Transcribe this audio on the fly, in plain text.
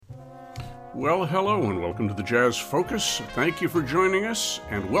Well, hello and welcome to the Jazz Focus. Thank you for joining us,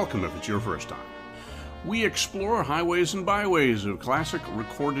 and welcome if it's your first time. We explore highways and byways of classic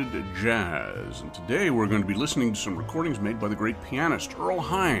recorded jazz, and today we're going to be listening to some recordings made by the great pianist Earl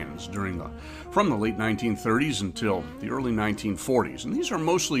Hines from the late 1930s until the early 1940s. And these are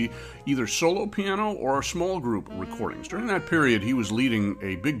mostly either solo piano or small group recordings. During that period, he was leading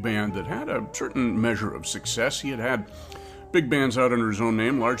a big band that had a certain measure of success. He had big bands out under his own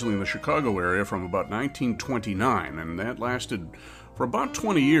name, largely in the Chicago area, from about 1929, and that lasted for about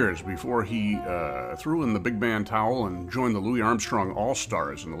 20 years before he threw in the big band towel and joined the Louis Armstrong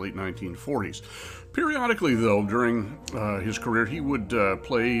All-Stars in the late 1940s. Periodically, though, during his career, he would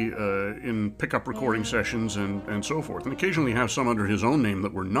play in pickup recording sessions and so forth, and occasionally have some under his own name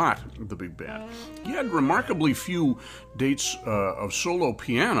that were not the big band. He had remarkably few dates of solo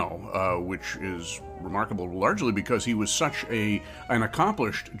piano, which is remarkable largely because he was such an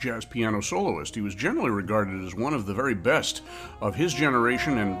accomplished jazz piano soloist. He was generally regarded as one of the very best of his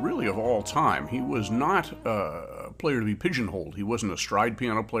generation and really of all time. He was not a player to be pigeonholed. He wasn't a stride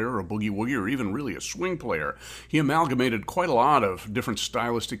piano player or a boogie-woogie or even really a swing player. He amalgamated quite a lot of different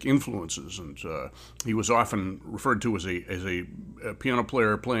stylistic influences, and he was often referred to as a piano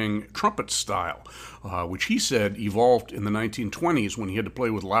player playing trumpet style, which he said evolved in the 1920s when he had to play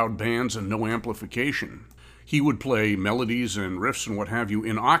with loud bands and no amplification. He would play melodies and riffs and what have you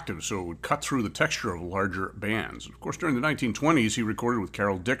in octaves, so it would cut through the texture of larger bands. Of course, during the 1920s, he recorded with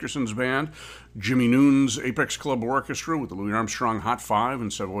Carol Dickerson's band, Jimmy Noon's Apex Club Orchestra with the Louis Armstrong Hot Five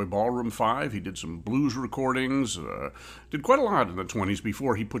and Savoy Ballroom Five. He did some blues recordings, did quite a lot in the 20s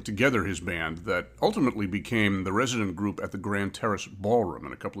before he put together his band that ultimately became the resident group at the Grand Terrace Ballroom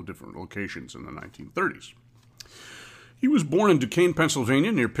in a couple of different locations in the 1930s. He was born in Duquesne,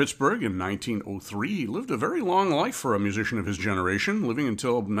 Pennsylvania, near Pittsburgh in 1903. He lived a very long life for a musician of his generation, living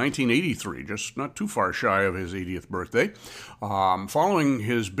until 1983, just not too far shy of his 80th birthday. Following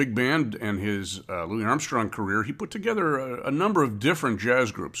his big band and his Louis Armstrong career, he put together a number of different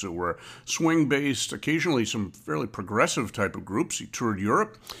jazz groups that were swing-based, occasionally some fairly progressive type of groups. He toured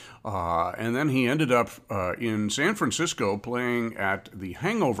Europe. And then he ended up in San Francisco playing at the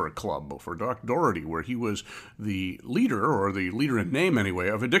Hangover Club for Doc Doherty, where he was the leader, or the leader in name anyway,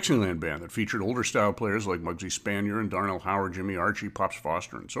 of a Dixieland band that featured older style players like Muggsy Spanier and Darnell Howard, Jimmy Archie, Pops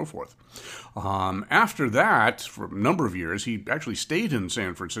Foster, and so forth. After that, for a number of years, he actually stayed in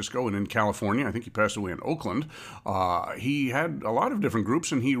San Francisco and in California. I think he passed away in Oakland. He had a lot of different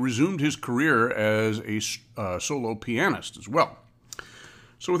groups, and he resumed his career as a solo pianist as well.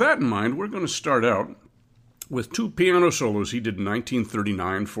 So with that in mind, we're going to start out with two piano solos he did in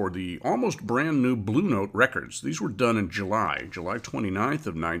 1939 for the almost brand new Blue Note records. These were done in July 29th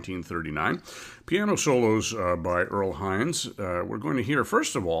of 1939. Piano solos by Earl Hines. We're going to hear,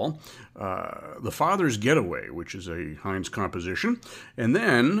 first of all, The Father's Getaway, which is a Hines composition, and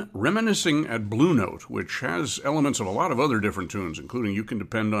then Reminiscing at Blue Note, which has elements of a lot of other different tunes, including You Can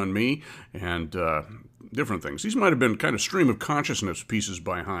Depend on Me and different things. These might have been kind of stream of consciousness pieces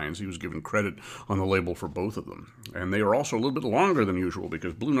by Hines. He was given credit on the label for both of them. And they are also a little bit longer than usual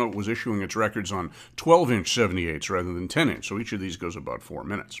because Blue Note was issuing its records on 12-inch 78s rather than 10-inch, so each of these goes about 4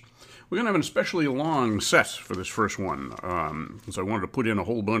 minutes. We're going to have an especially long set for this first one, since I wanted to put in a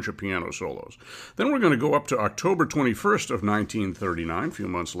whole bunch of piano solos. Then we're going to go up to October 21st of 1939, a few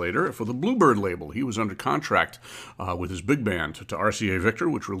months later, for the Bluebird label. He was under contract with his big band to RCA Victor,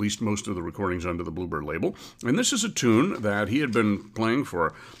 which released most of the recordings under the Bluebird label. And this is a tune that he had been playing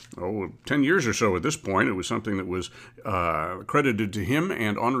for 10 years or so at this point. It was something that was credited to him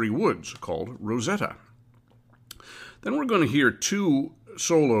and Henri Woods, called Rosetta. Then we're going to hear two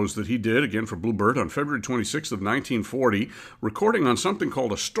solos that he did, again for Bluebird, on February 26th of 1940, recording on something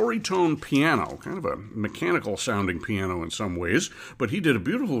called a storytone piano, kind of a mechanical-sounding piano in some ways, but he did a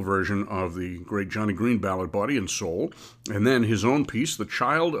beautiful version of the great Johnny Green ballad Body and Soul, and then his own piece, The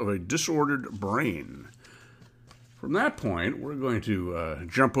Child of a Disordered Brain. From that point, we're going to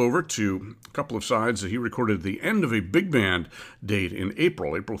jump over to a couple of sides that he recorded at the end of a big band date in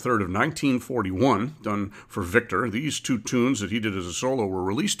April 3rd of 1941, done for Victor. These two tunes that he did as a solo were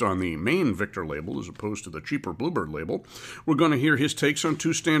released on the main Victor label as opposed to the cheaper Bluebird label. We're going to hear his takes on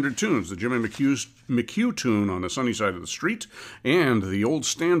two standard tunes, the Jimmy McHugh tune on the Sunny Side of the Street and the old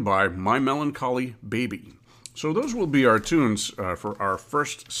standby, My Melancholy Baby. So those will be our tunes for our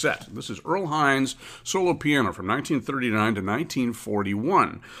first set. This is Earl Hines' solo piano from 1939 to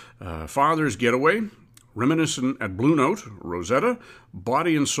 1941. Father's Getaway, Reminiscent at Blue Note, Rosetta,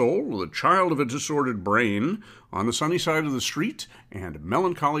 Body and Soul, The Child of a Disordered Brain, On the Sunny Side of the Street, and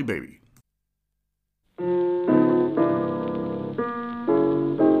Melancholy Baby.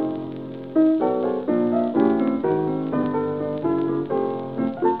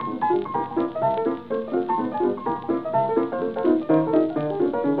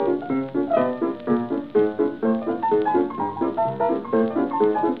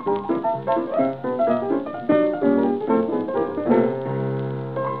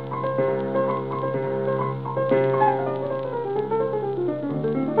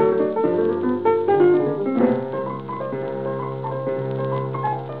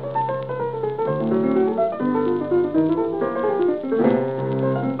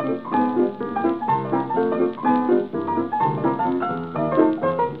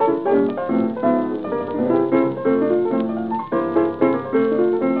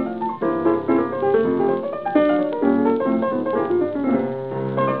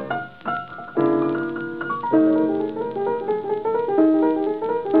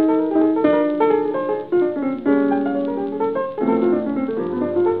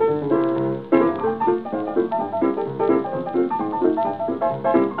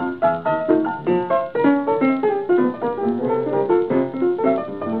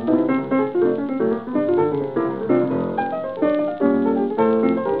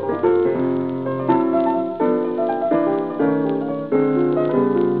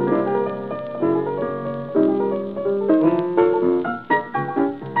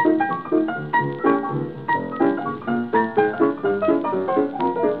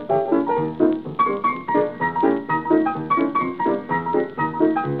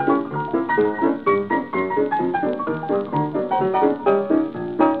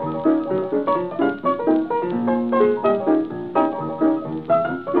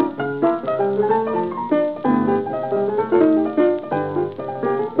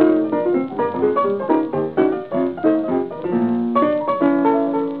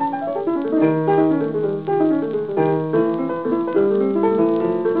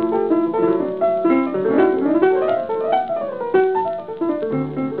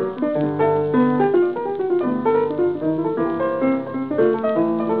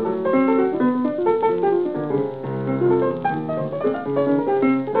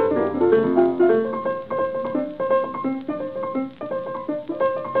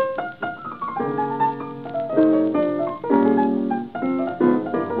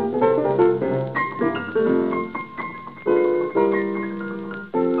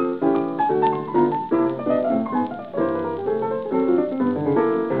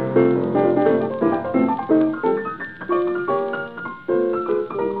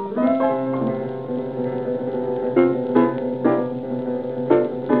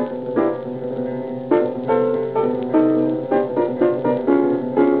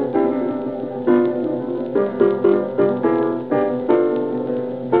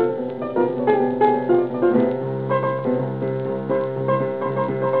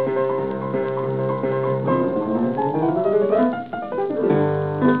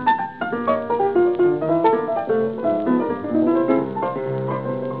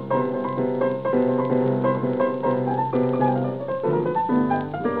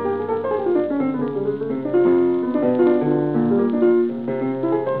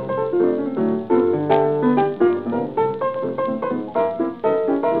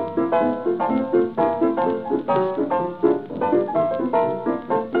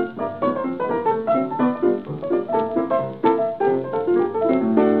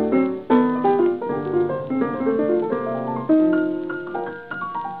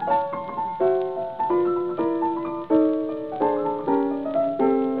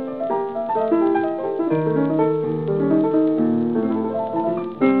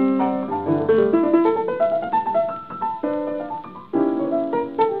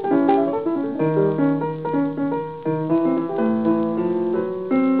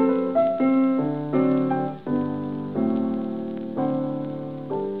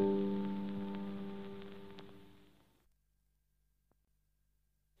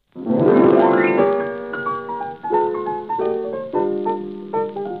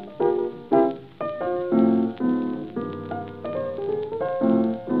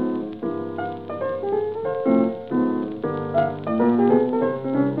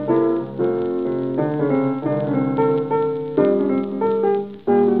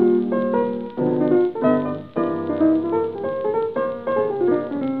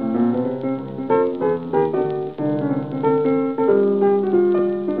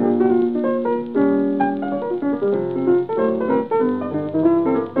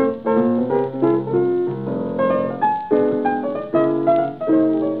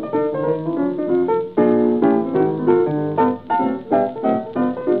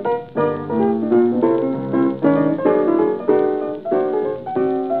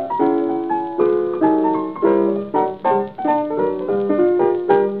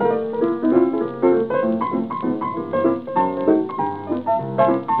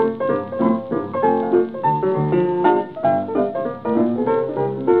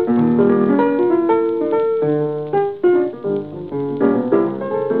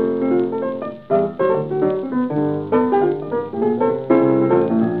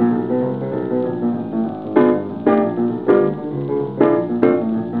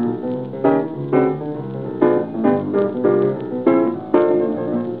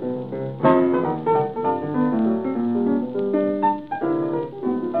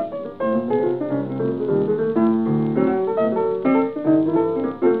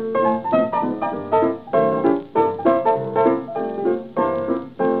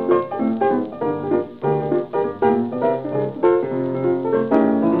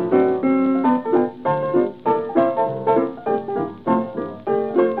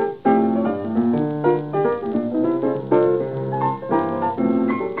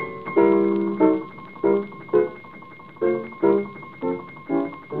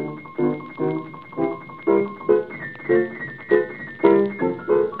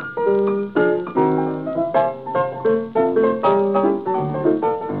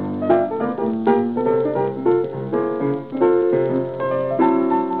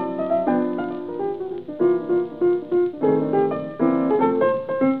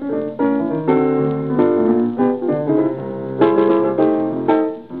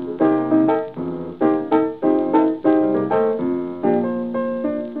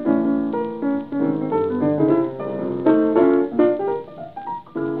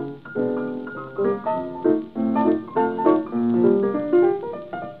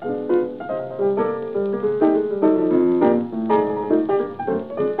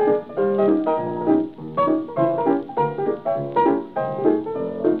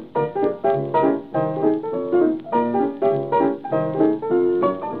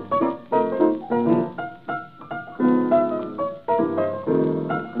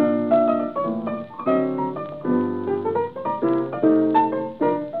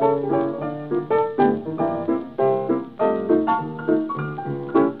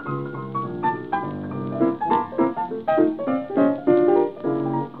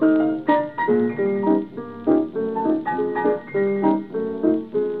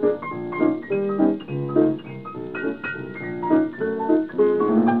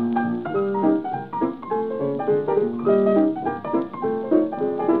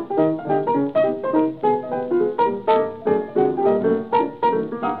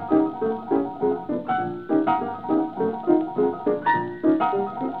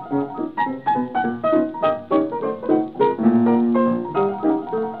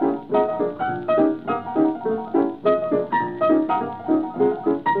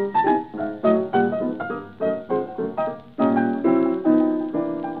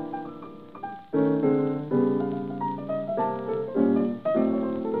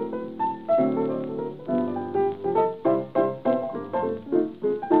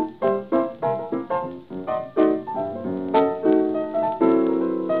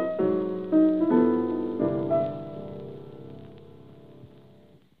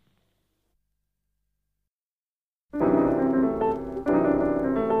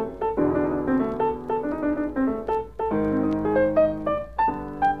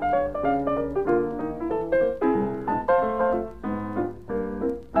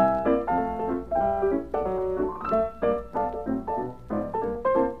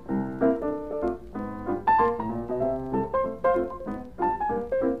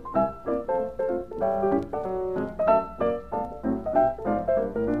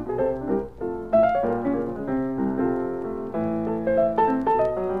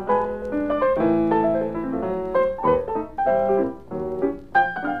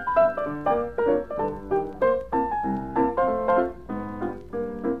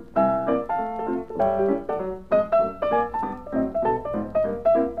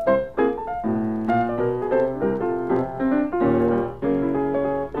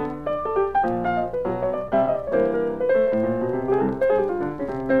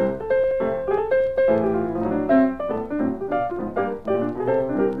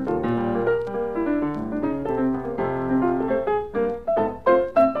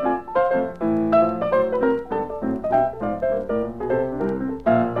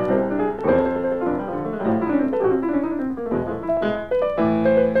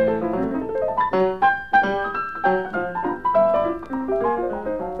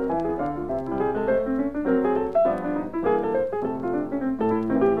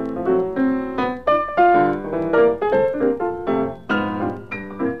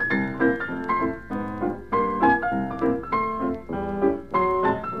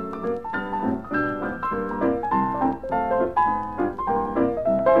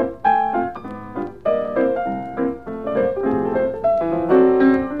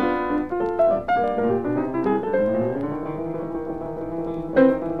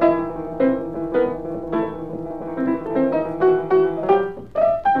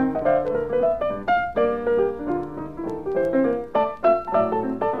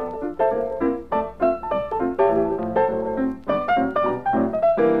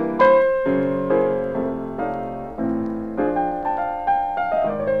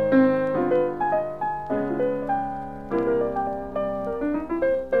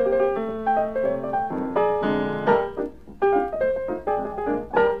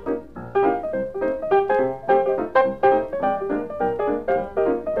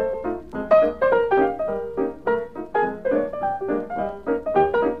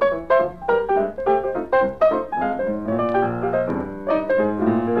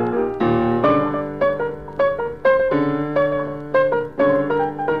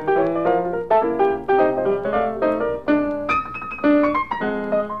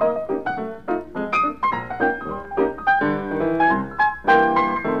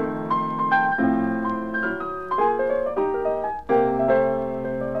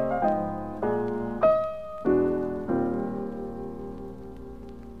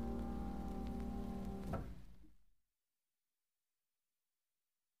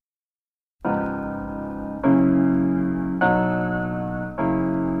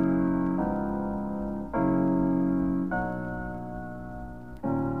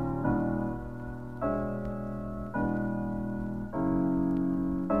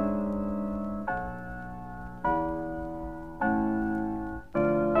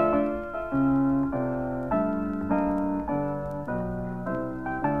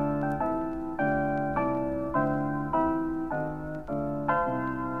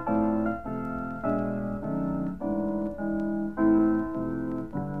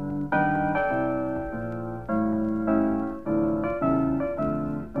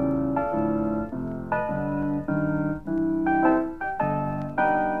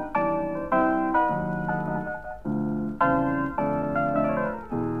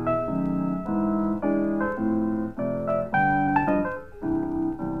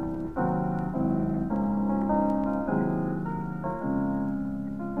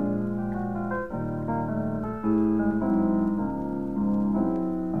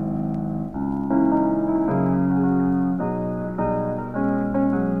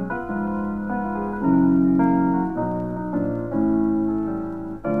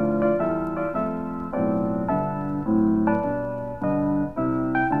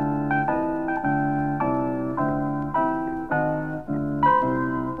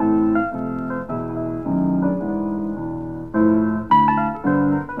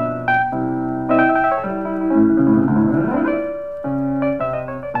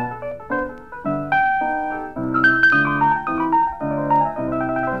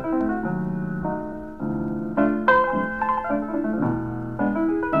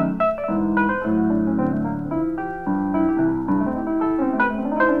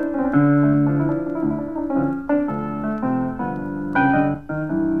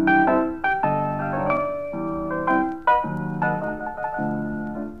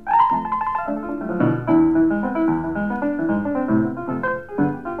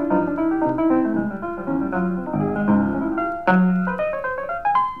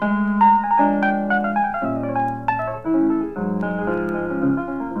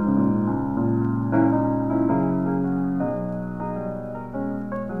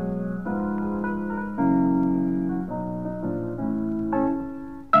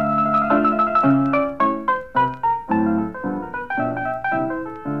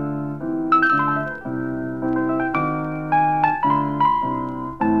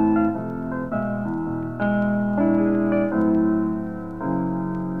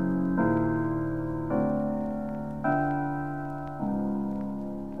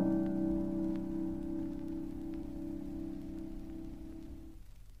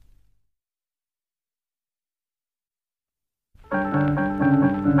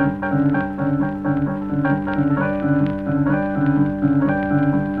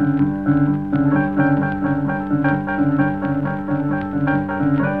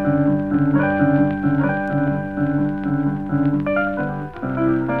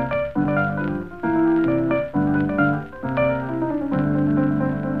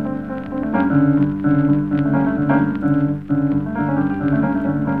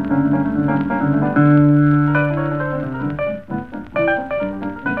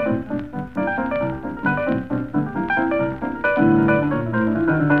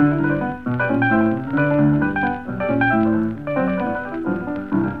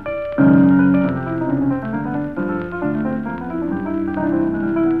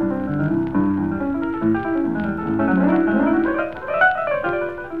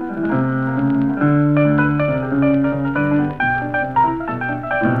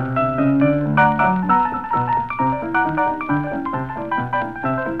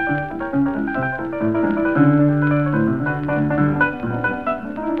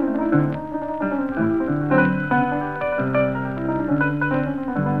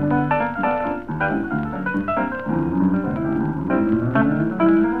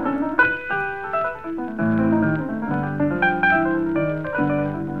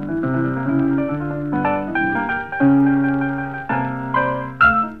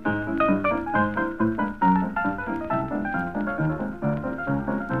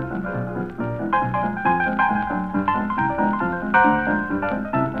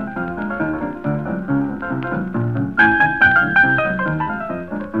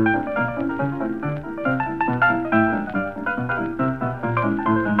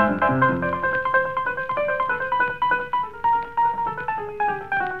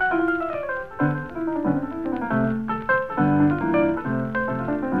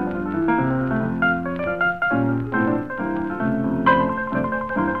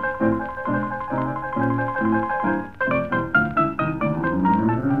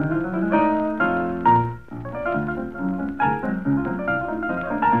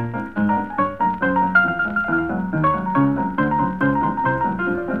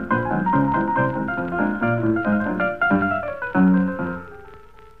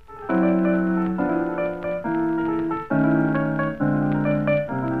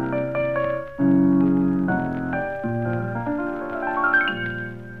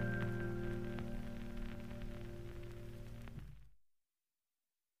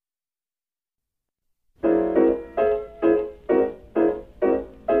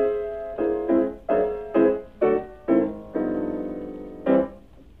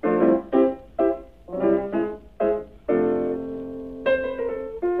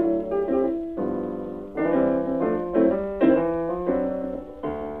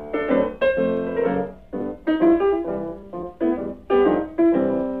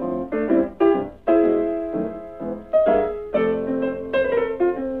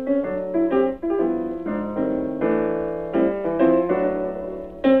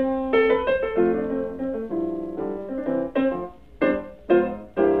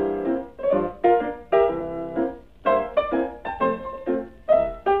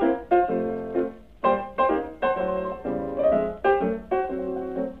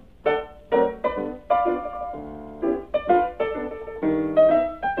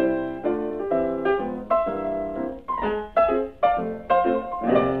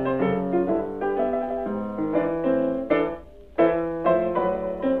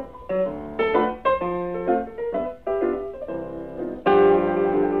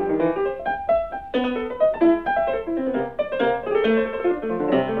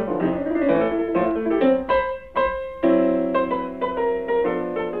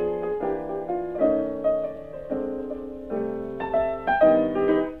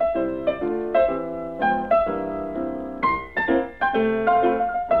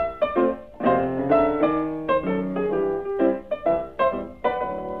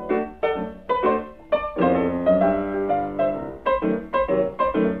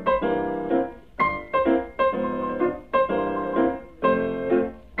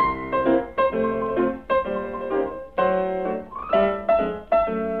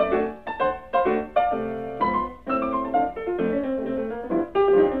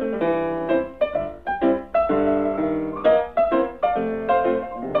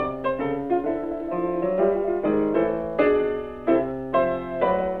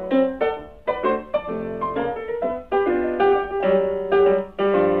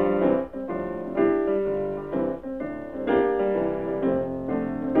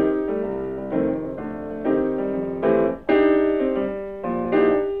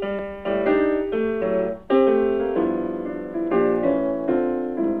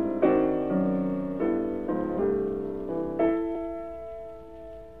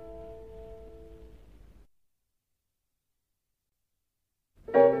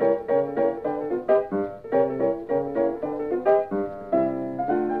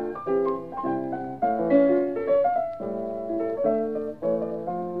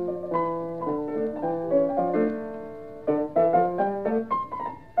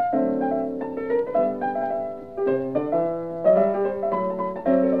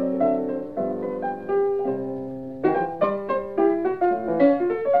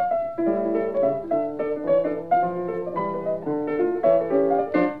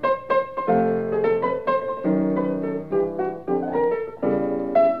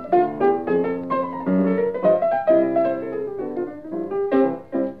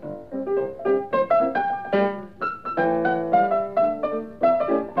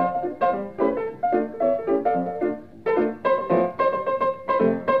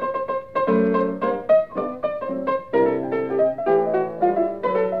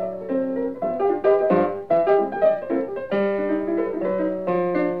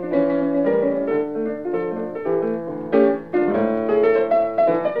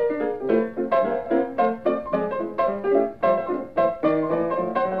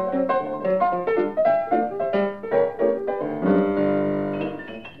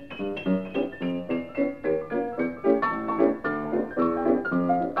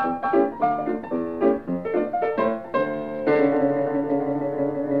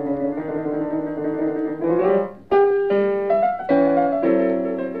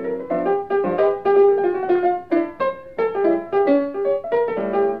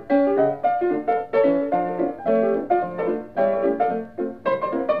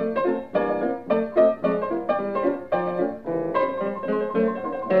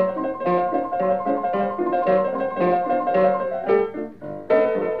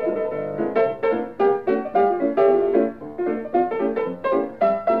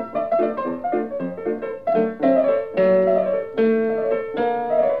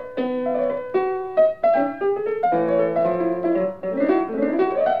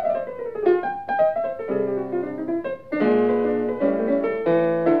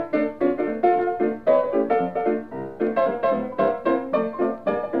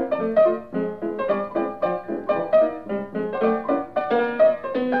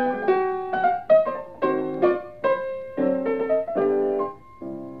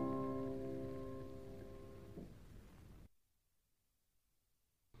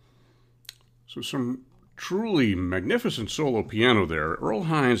 So some truly magnificent solo piano there. Earl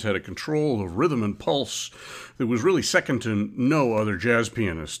Hines had a control of rhythm and pulse that was really second to no other jazz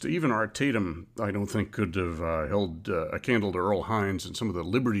pianist. Even Art Tatum, I don't think, could have held a candle to Earl Hines and some of the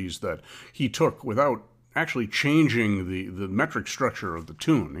liberties that he took without actually changing the metric structure of the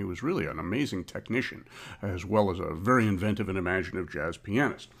tune. He was really an amazing technician, as well as a very inventive and imaginative jazz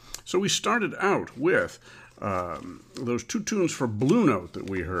pianist. So we started out with those two tunes for Blue Note that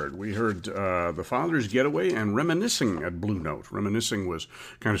we heard. We heard The Father's Getaway and Reminiscing at Blue Note. Reminiscing was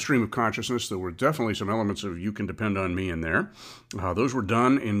kind of stream of consciousness. There were definitely some elements of You Can Depend on Me in there. Those were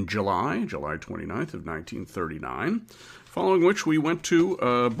done in July 29th of 1939. Following which we went to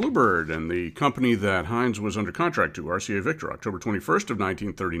Bluebird and the company that Hines was under contract to, RCA Victor, October 21st of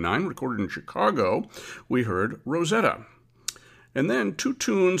 1939, recorded in Chicago. We heard Rosetta. And then two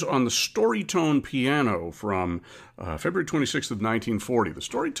tunes on the Storytone piano from February 26th of 1940. The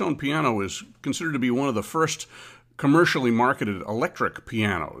Storytone piano is considered to be one of the first commercially marketed electric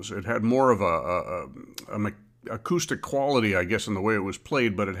pianos. It had more of a acoustic quality, I guess, in the way it was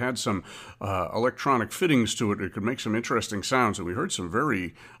played, but it had some electronic fittings to it. It could make some interesting sounds, and we heard some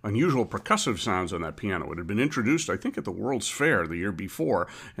very unusual percussive sounds on that piano. It had been introduced, I think, at the World's Fair the year before,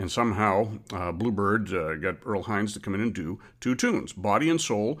 and somehow Bluebird got Earl Hines to come in and do two tunes, Body and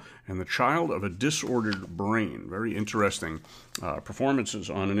Soul and The Child of a Disordered Brain. Very interesting performances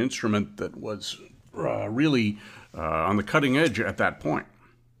on an instrument that was really on the cutting edge at that point.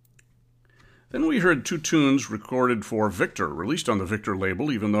 Then we heard two tunes recorded for Victor, released on the Victor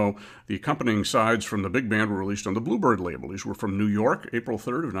label, even though the accompanying sides from the big band were released on the Bluebird label. These were from New York, April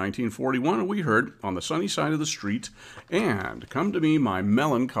 3rd of 1941, and we heard On the Sunny Side of the Street and Come to Me, My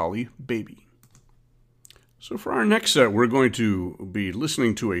Melancholy Baby. So for our next set, we're going to be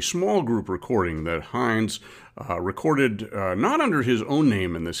listening to a small group recording that Hines recorded not under his own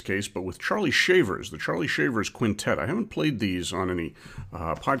name in this case, but with Charlie Shavers, the Charlie Shavers Quintet. I haven't played these on any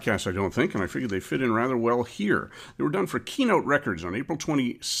podcasts, I don't think, and I figured they fit in rather well here. They were done for Keynote Records on April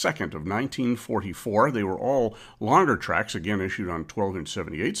 22nd of 1944. They were all longer tracks, again issued on 12-inch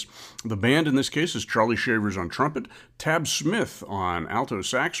 78s. The band in this case is Charlie Shavers on trumpet, Tab Smith on alto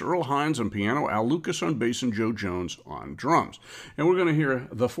sax, Earl Hines on piano, Al Lucas on bass, and Joe Jones on drums. And we're going to hear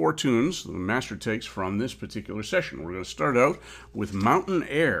the four tunes, the master takes from this particular session. We're going to start out with Mountain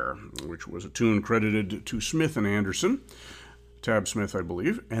Air, which was a tune credited to Smith and Anderson, Tab Smith, I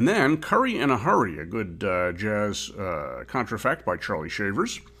believe, and then Curry in a Hurry, a good jazz contrafact by Charlie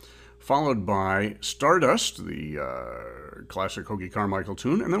Shavers, followed by Stardust, the classic Hoagie Carmichael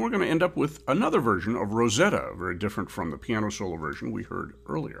tune, and then we're going to end up with another version of Rosetta, very different from the piano solo version we heard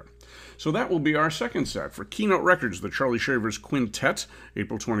earlier. So that will be our second set for Keynote Records, the Charlie Shavers Quintet,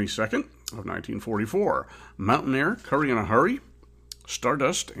 April 22nd of 1944. Mountain Air, Curry in a Hurry,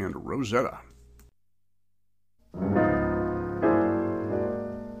 Stardust, and Rosetta.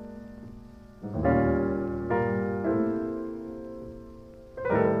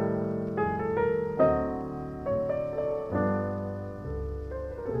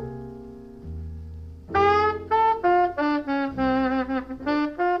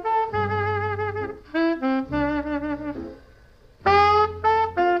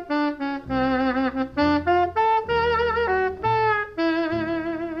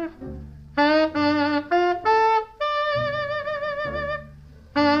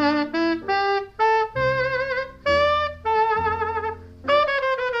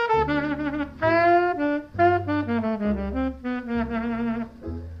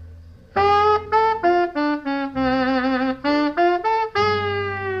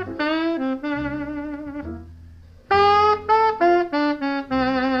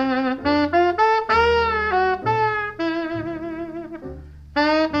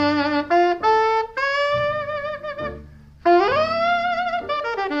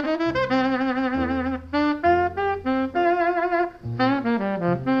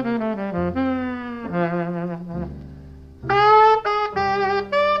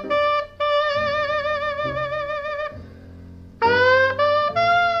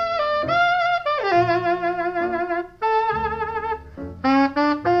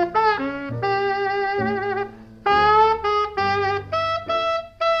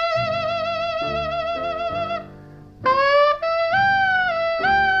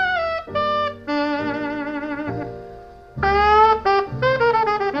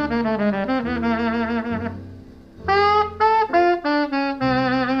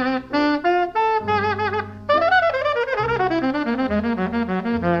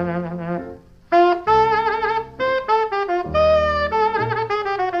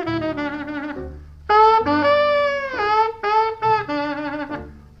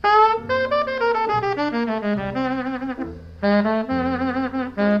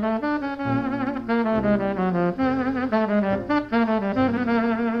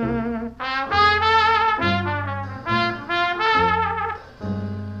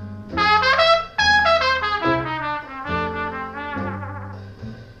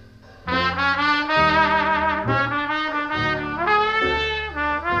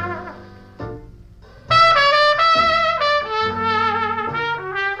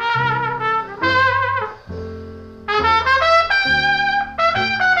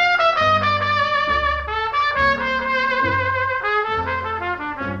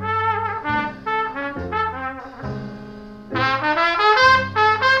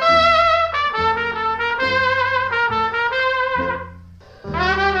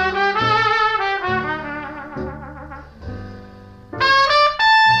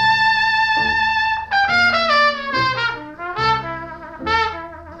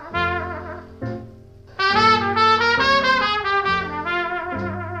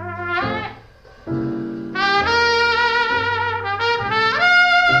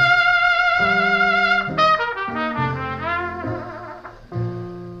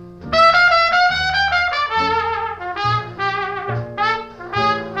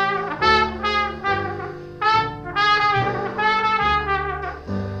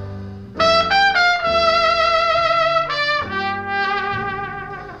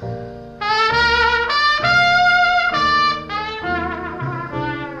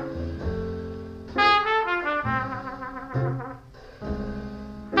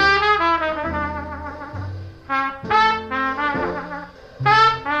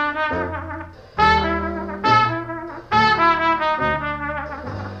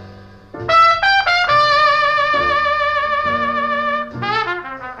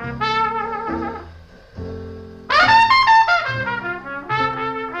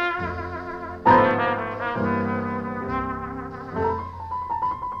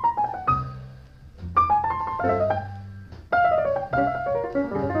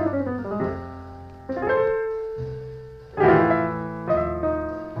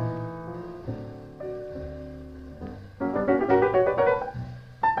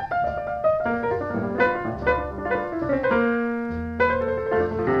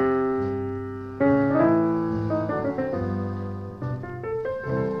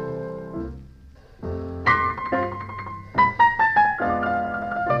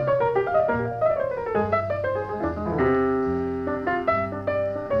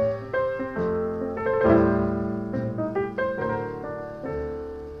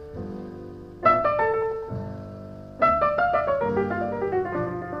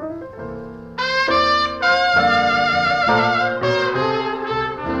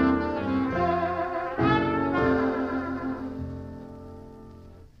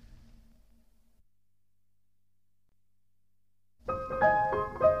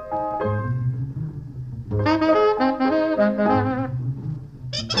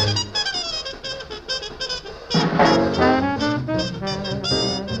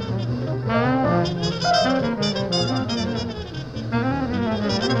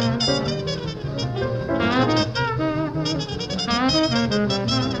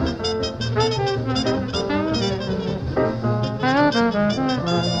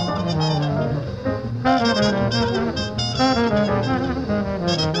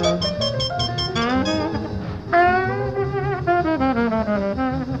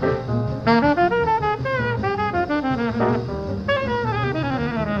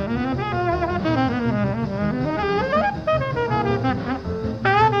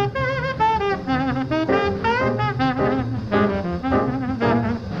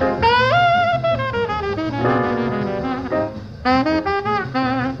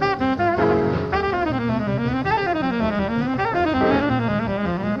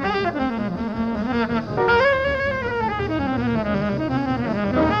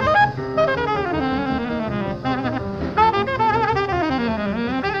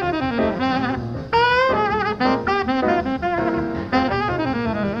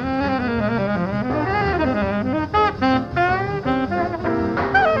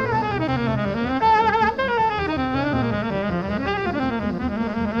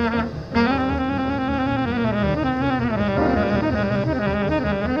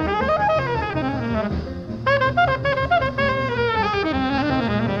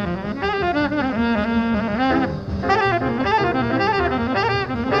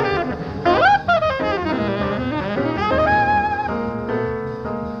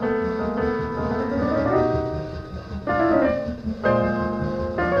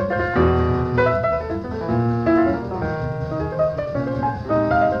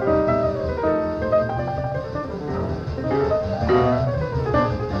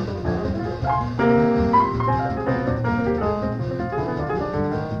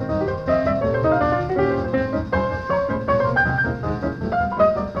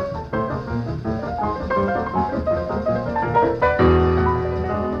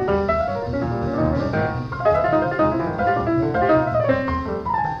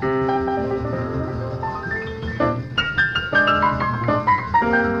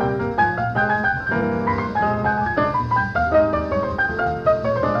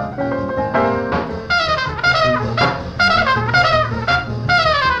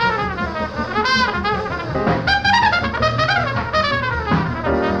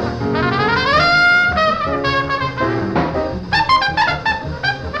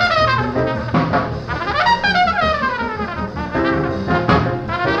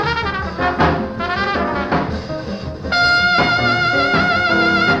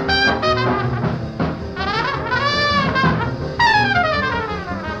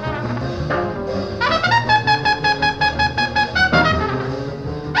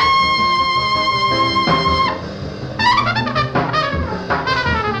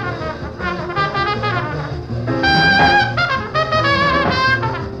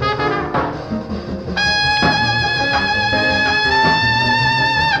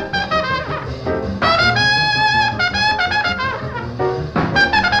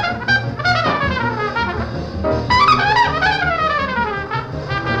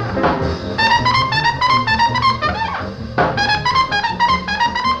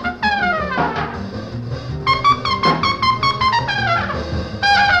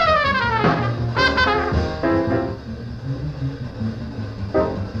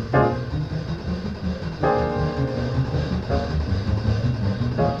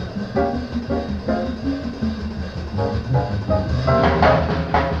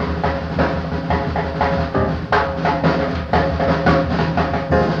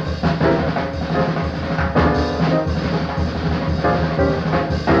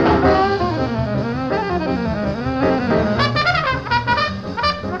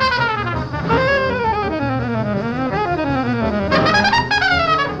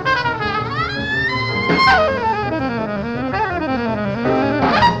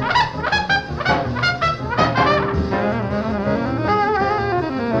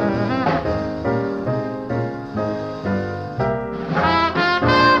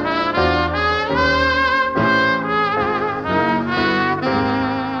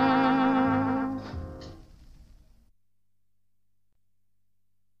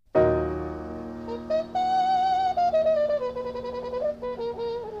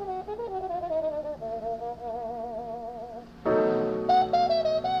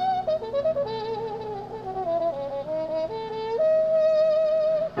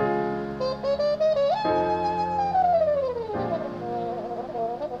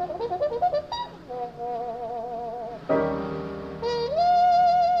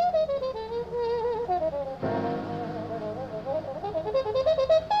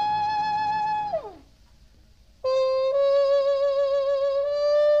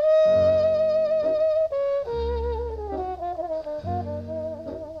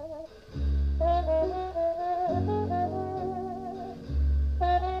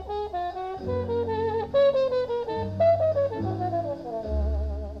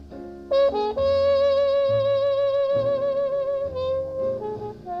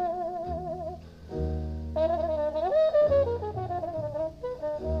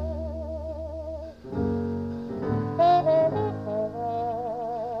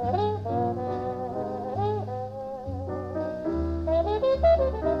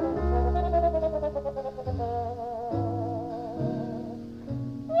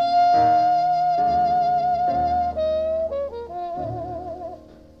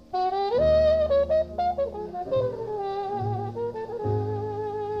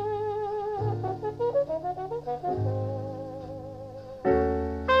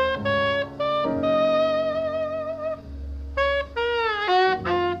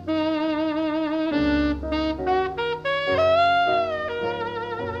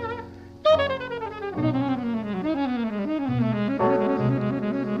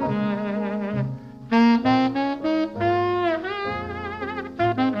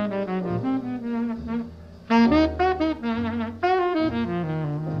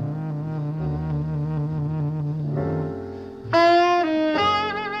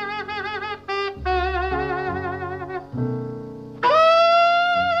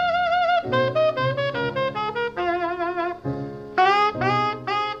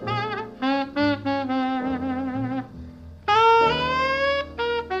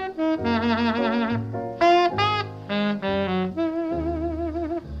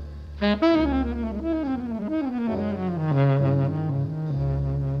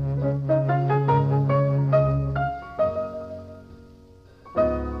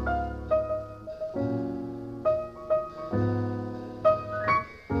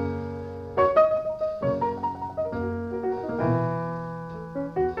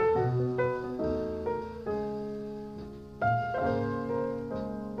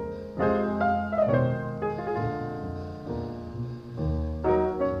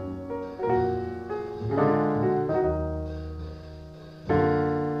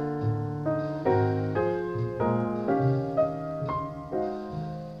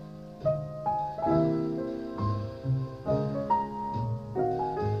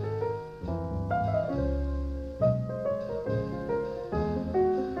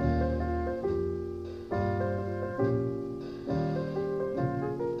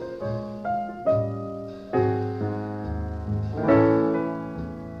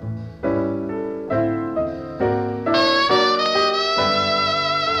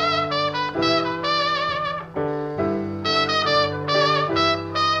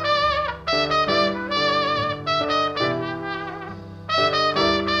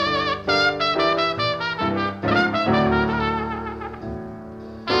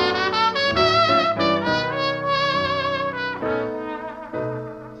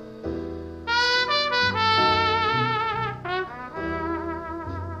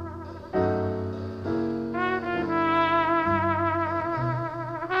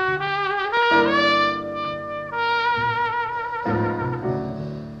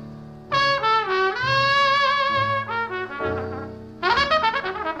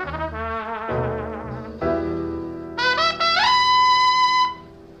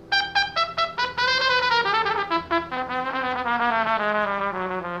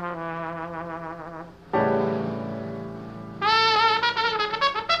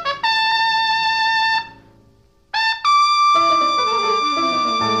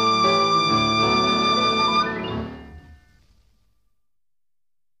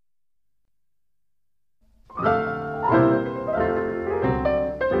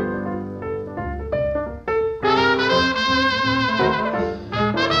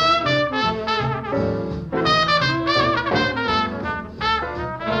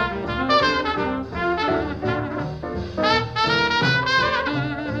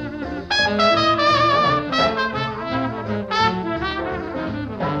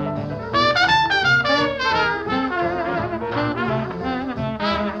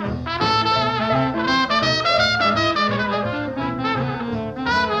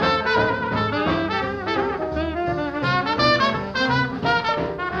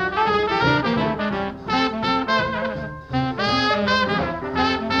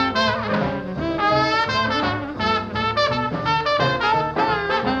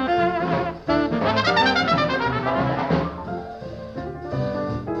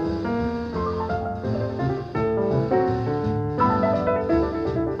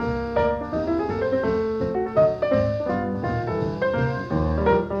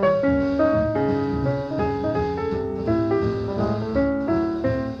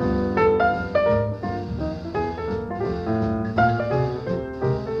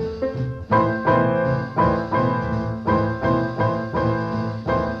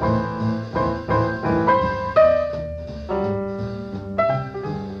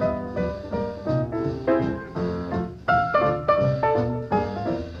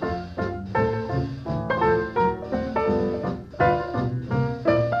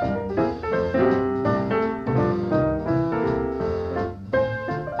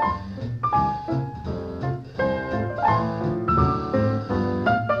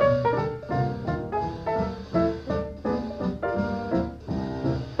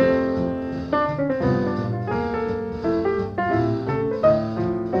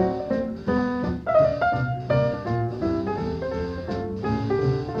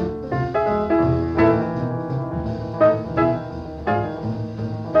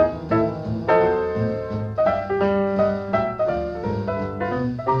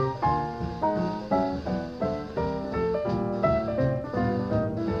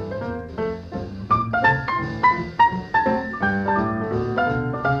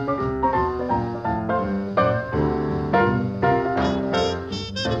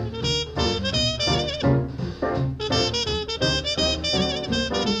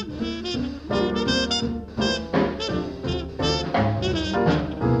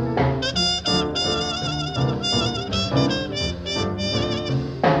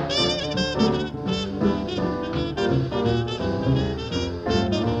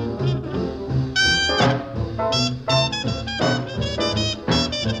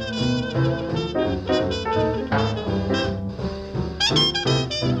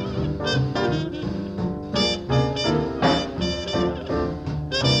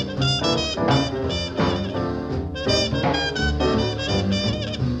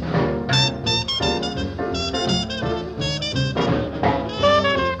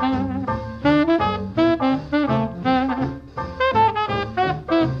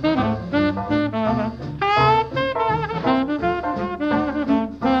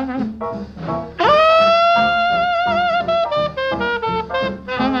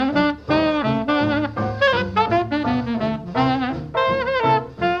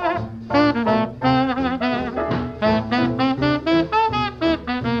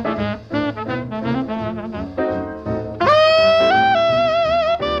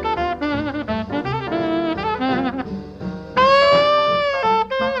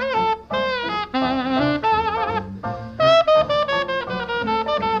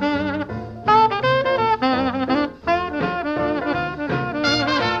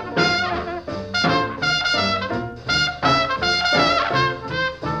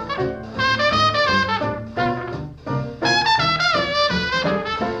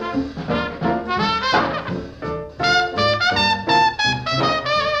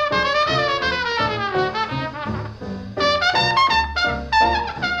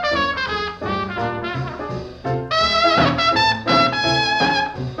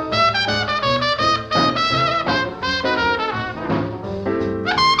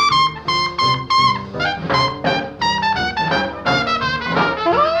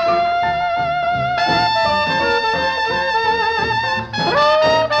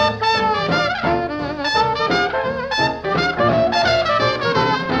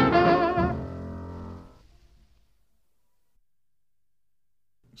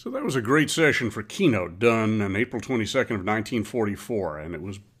 was a great session for Keynote done on April 22nd of 1944, and it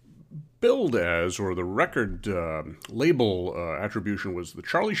was billed as, or the record label attribution was the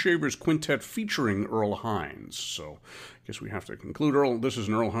Charlie Shavers Quintet featuring Earl Hines. So I guess we have to conclude this is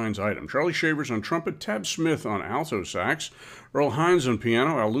an Earl Hines item. Charlie Shavers on trumpet, Tab Smith on alto sax, Earl Hines on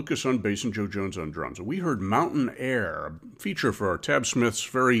piano, Al Lucas on bass, and Joe Jones on drums. And we heard Mountain Air, a feature for Tab Smith's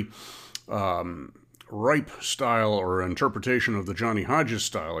very ripe style, or interpretation of the Johnny Hodges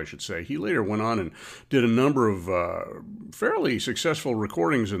style, I should say. He later went on and did a number of fairly successful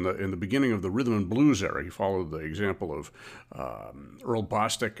recordings in the beginning of the rhythm and blues era. He followed the example of Earl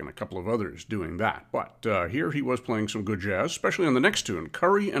Bostic and a couple of others doing that. But here he was playing some good jazz, especially on the next tune,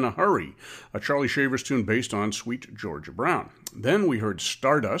 Curry in a Hurry, a Charlie Shavers tune based on Sweet Georgia Brown. Then we heard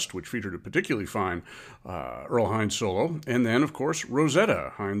Stardust, which featured a particularly fine Earl Hines solo, and then, of course,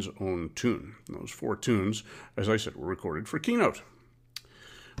 Rosetta, Hines' own tune. And those four tunes, as I said, were recorded for Keynote.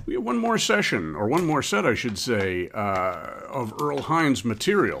 We have one more session, or one more set, I should say, of Earl Hines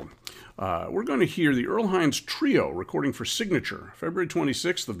material. We're going to hear the Earl Hines Trio recording for Signature, February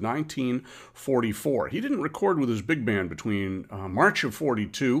 26th of 1944. He didn't record with his big band between March of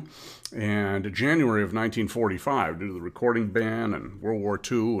 42 and January of 1945 due to the recording ban and World War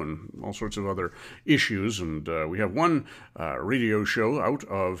II and all sorts of other issues. And we have one radio show out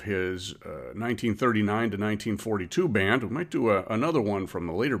of his 1939 to 1942 band. We might do another one from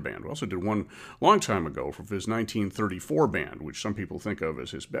the later band. We also did one long time ago from his 1934 band, which some people think of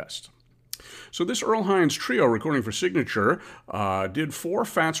as his best. So this Earl Hines Trio recording for Signature did 4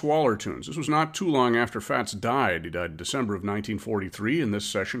 Fats Waller tunes. This was not too long after Fats died. He died in December of 1943, and this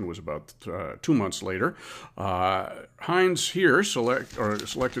session was about 2 months later. Hines here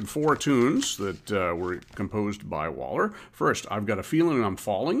selected 4 tunes that were composed by Waller. First, I've Got a Feeling I'm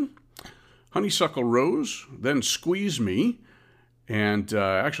Falling, Honeysuckle Rose, then Squeeze Me, and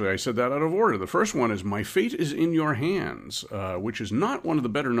actually, I said that out of order. The first one is My Fate is in Your Hands, which is not one of the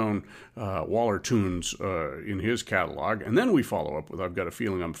better-known Waller tunes in his catalog. And then we follow up with I've Got a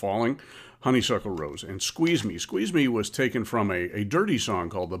Feeling I'm Falling, Honeysuckle Rose, and Squeeze Me. Squeeze Me was taken from a dirty song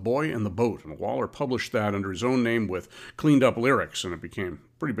called The Boy and the Boat, and Waller published that under his own name with cleaned-up lyrics, and it became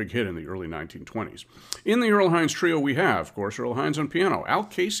a pretty big hit in the early 1920s. In the Earl Hines Trio, we have, of course, Earl Hines on piano, Al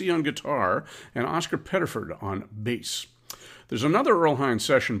Casey on guitar, and Oscar Pettiford on bass. There's another Earl Hines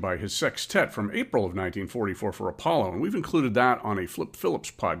session by his sextet from April of 1944 for Apollo, and we've included that on a Flip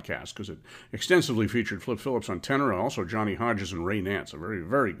Phillips podcast because it extensively featured Flip Phillips on tenor and also Johnny Hodges and Ray Nance, a very,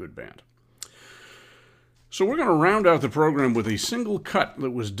 very good band. So we're going to round out the program with a single cut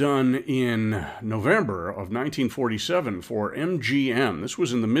that was done in November of 1947 for MGM. This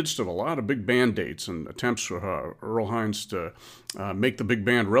was in the midst of a lot of big band dates and attempts for Earl Hines to make the big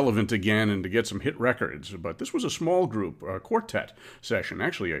band relevant again and to get some hit records. But this was a small group, a quartet session,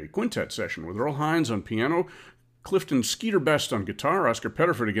 actually a quintet session with Earl Hines on piano, Clifton Skeeter Best on guitar, Oscar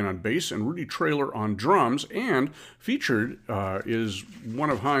Pettiford again on bass, and Rudy Traylor on drums, and featured is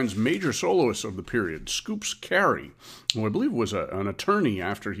one of Hines' major soloists of the period, Scoops Carey, who I believe was an attorney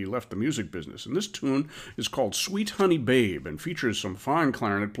after he left the music business. And this tune is called Sweet Honey Babe and features some fine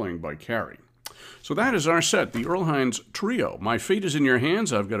clarinet playing by Carey. So that is our set, the Earl Hines Trio. My Fate is in Your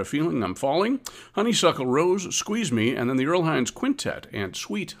Hands, I've Got a Feeling I'm Falling, Honeysuckle Rose, Squeeze Me, and then the Earl Hines Quintet and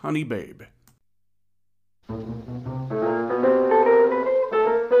Sweet Honey Babe.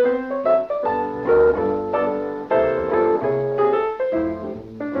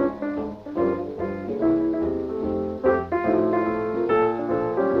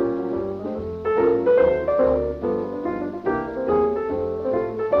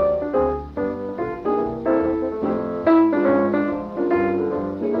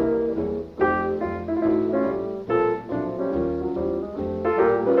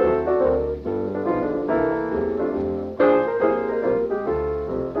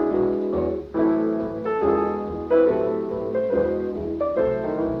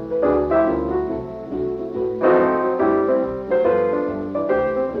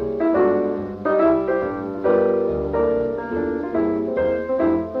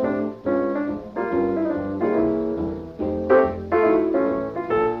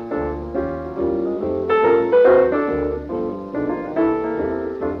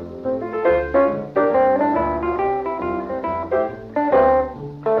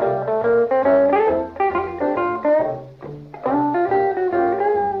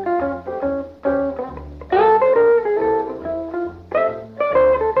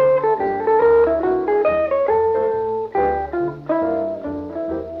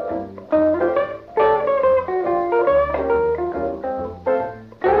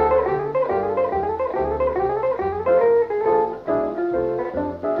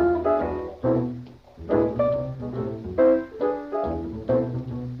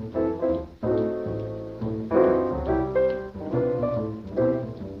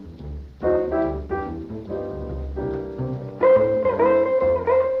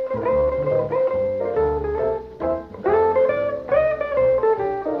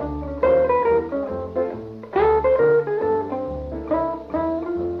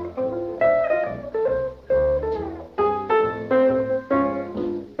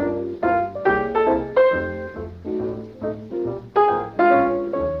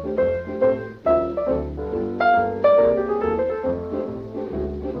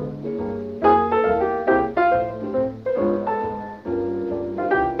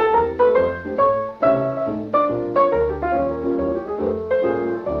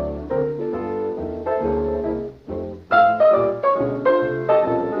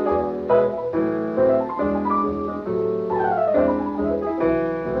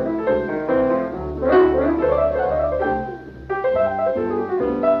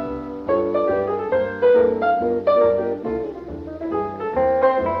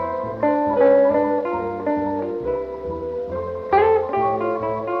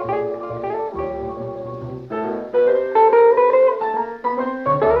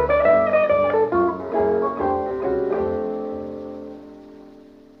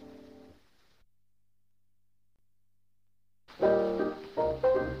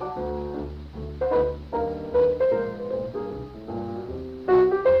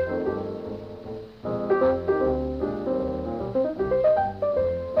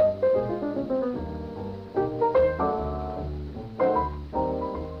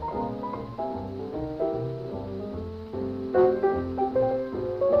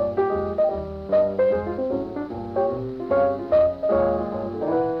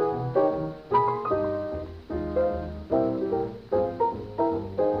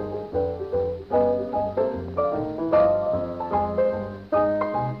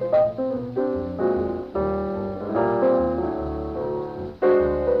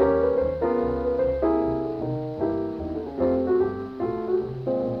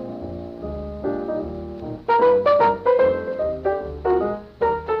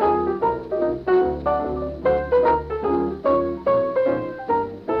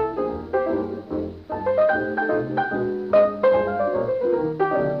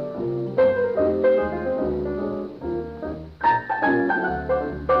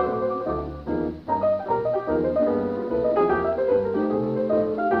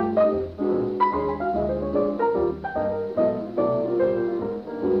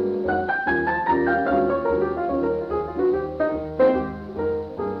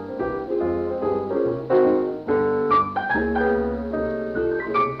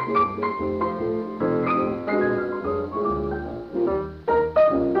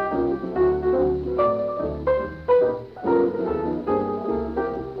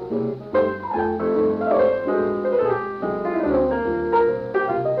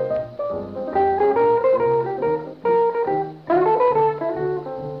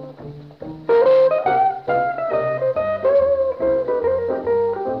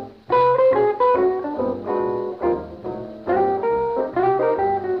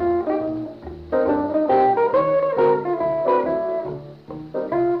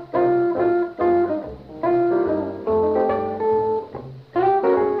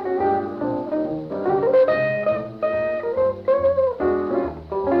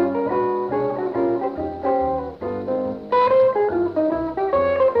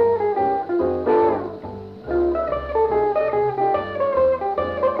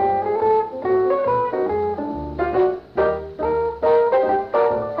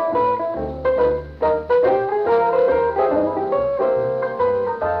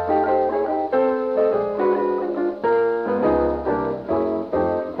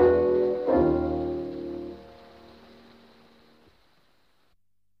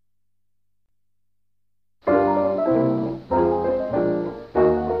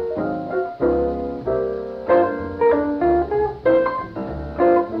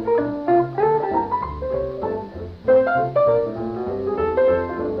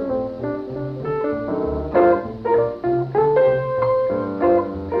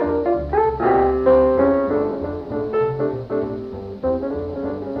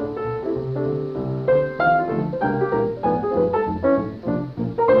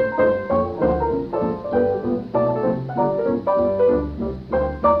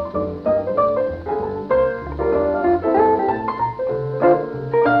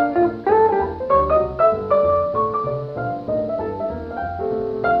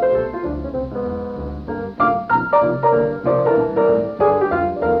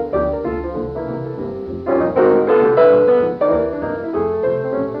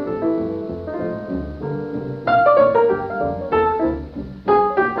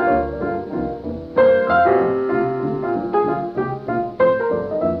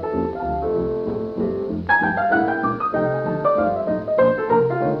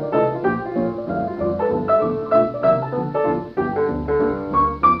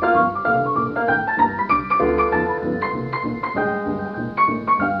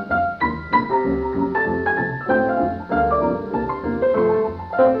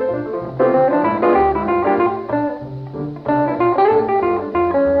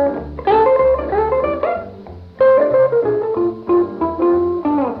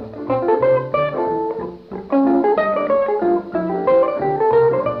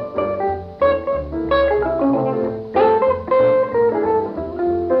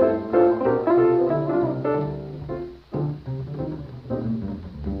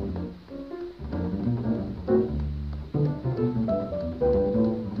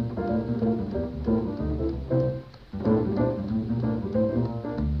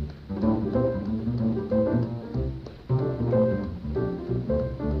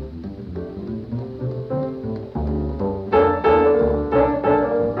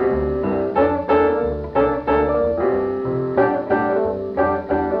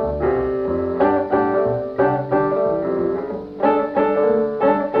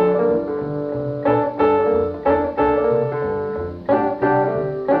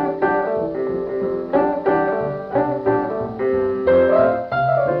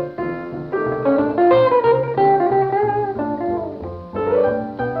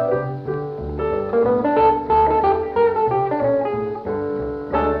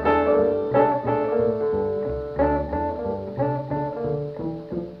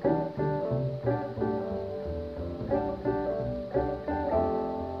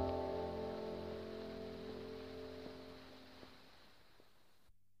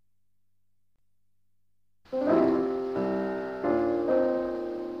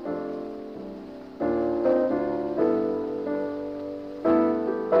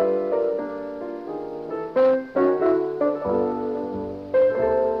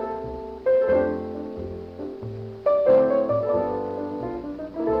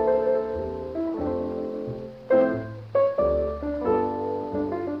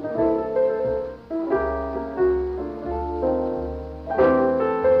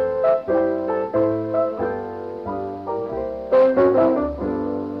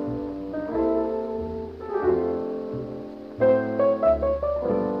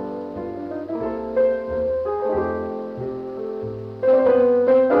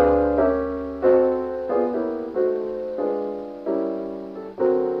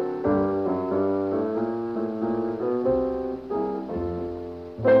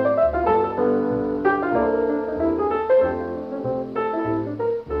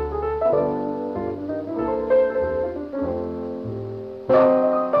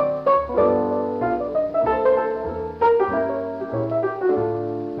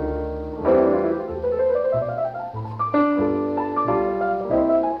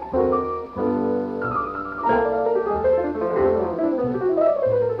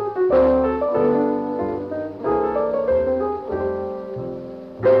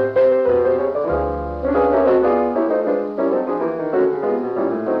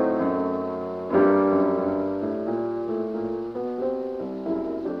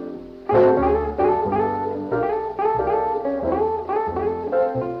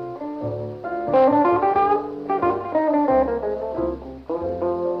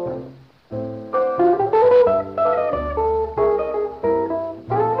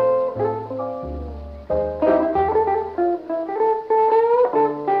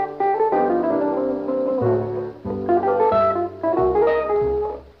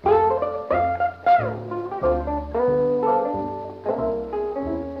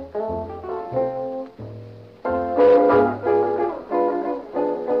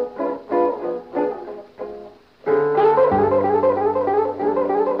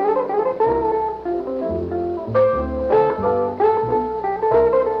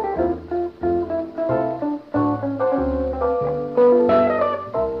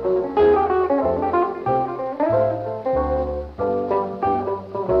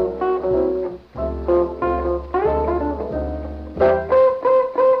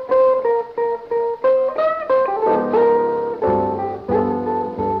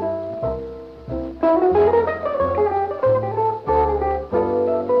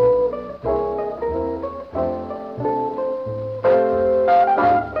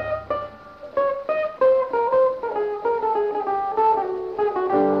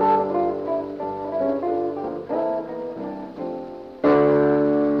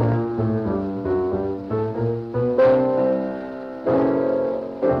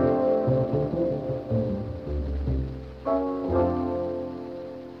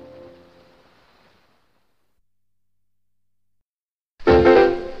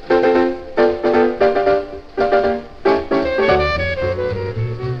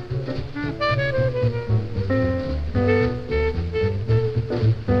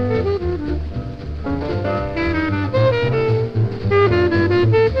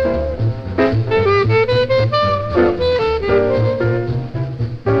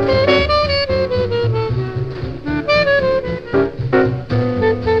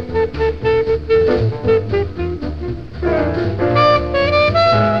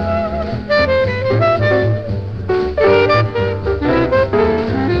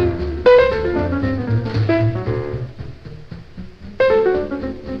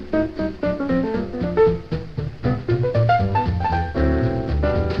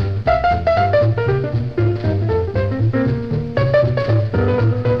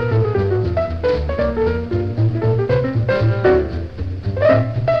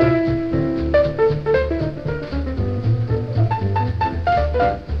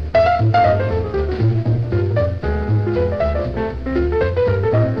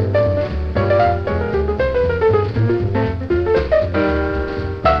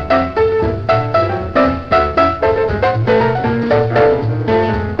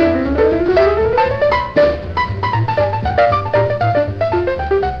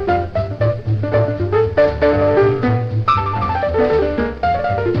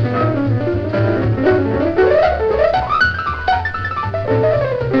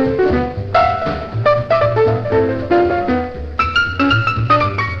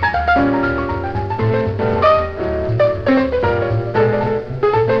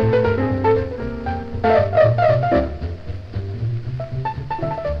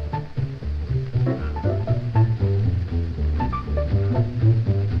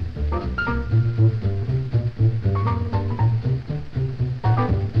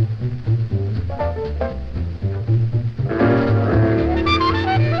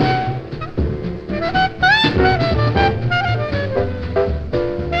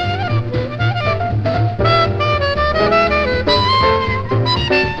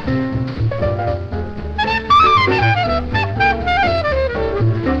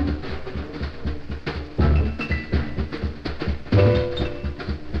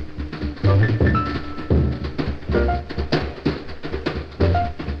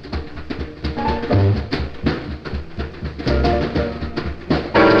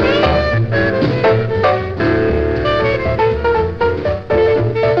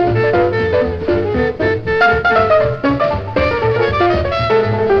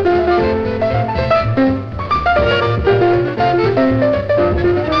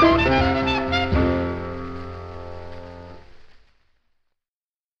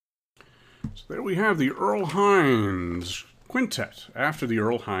 There we have the Earl Hines Quintet after the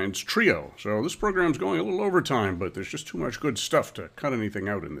Earl Hines Trio. So this program's going a little overtime, but there's just too much good stuff to cut anything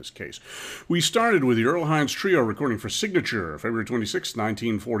out in this case. We started with the Earl Hines Trio recording for Signature, February 26,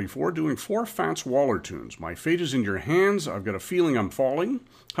 1944, doing 4 Fats Waller tunes. My Fate is in Your Hands, I've Got a Feeling I'm Falling,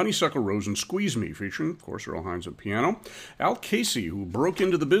 Honeysuckle Rose, and Squeeze Me, featuring, of course, Earl Hines at piano. Al Casey, who broke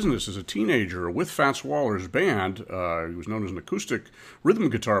into the business as a teenager with Fats Waller's band. He was known as an acoustic rhythm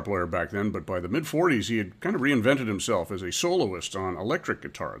guitar player back then, but by the mid-40s, he had kind of reinvented himself as a soloist on electric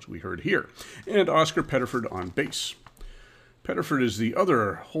guitars, we heard here. And Oscar Pettiford on bass. Pettiford is the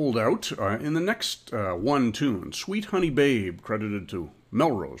other holdout in the next one tune, Sweet Honey Babe, credited to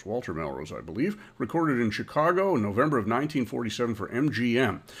Melrose, Walter Melrose, I believe, recorded in Chicago in November of 1947 for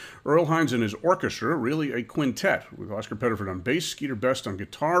MGM. Earl Hines and his orchestra, really a quintet, with Oscar Pettiford on bass, Skeeter Best on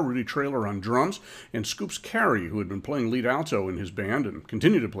guitar, Rudy Traylor on drums, and Scoops Carey, who had been playing lead alto in his band and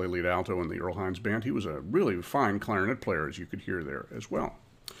continued to play lead alto in the Earl Hines band. He was a really fine clarinet player, as you could hear there as well.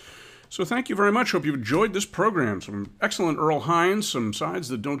 So thank you very much. Hope you've enjoyed this program. Some excellent Earl Hines, some sides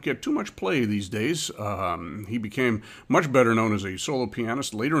that don't get too much play these days. He became much better known as a solo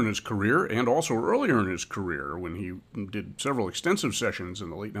pianist later in his career and also earlier in his career when he did several extensive sessions in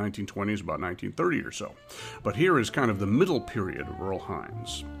the late 1920s, about 1930 or so. But here is kind of the middle period of Earl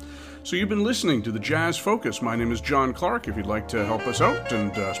Hines. So you've been listening to the Jazz Focus. My name is John Clark. If you'd like to help us out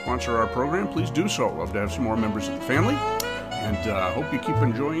and sponsor our program, please do so. Love to have some more members of the family. And hope you keep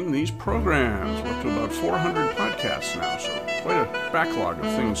enjoying these programs. We're up to about 400 podcasts now, so quite a backlog of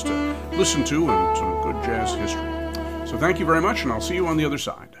things to listen to and some good jazz history. So thank you very much, and I'll see you on the other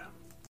side.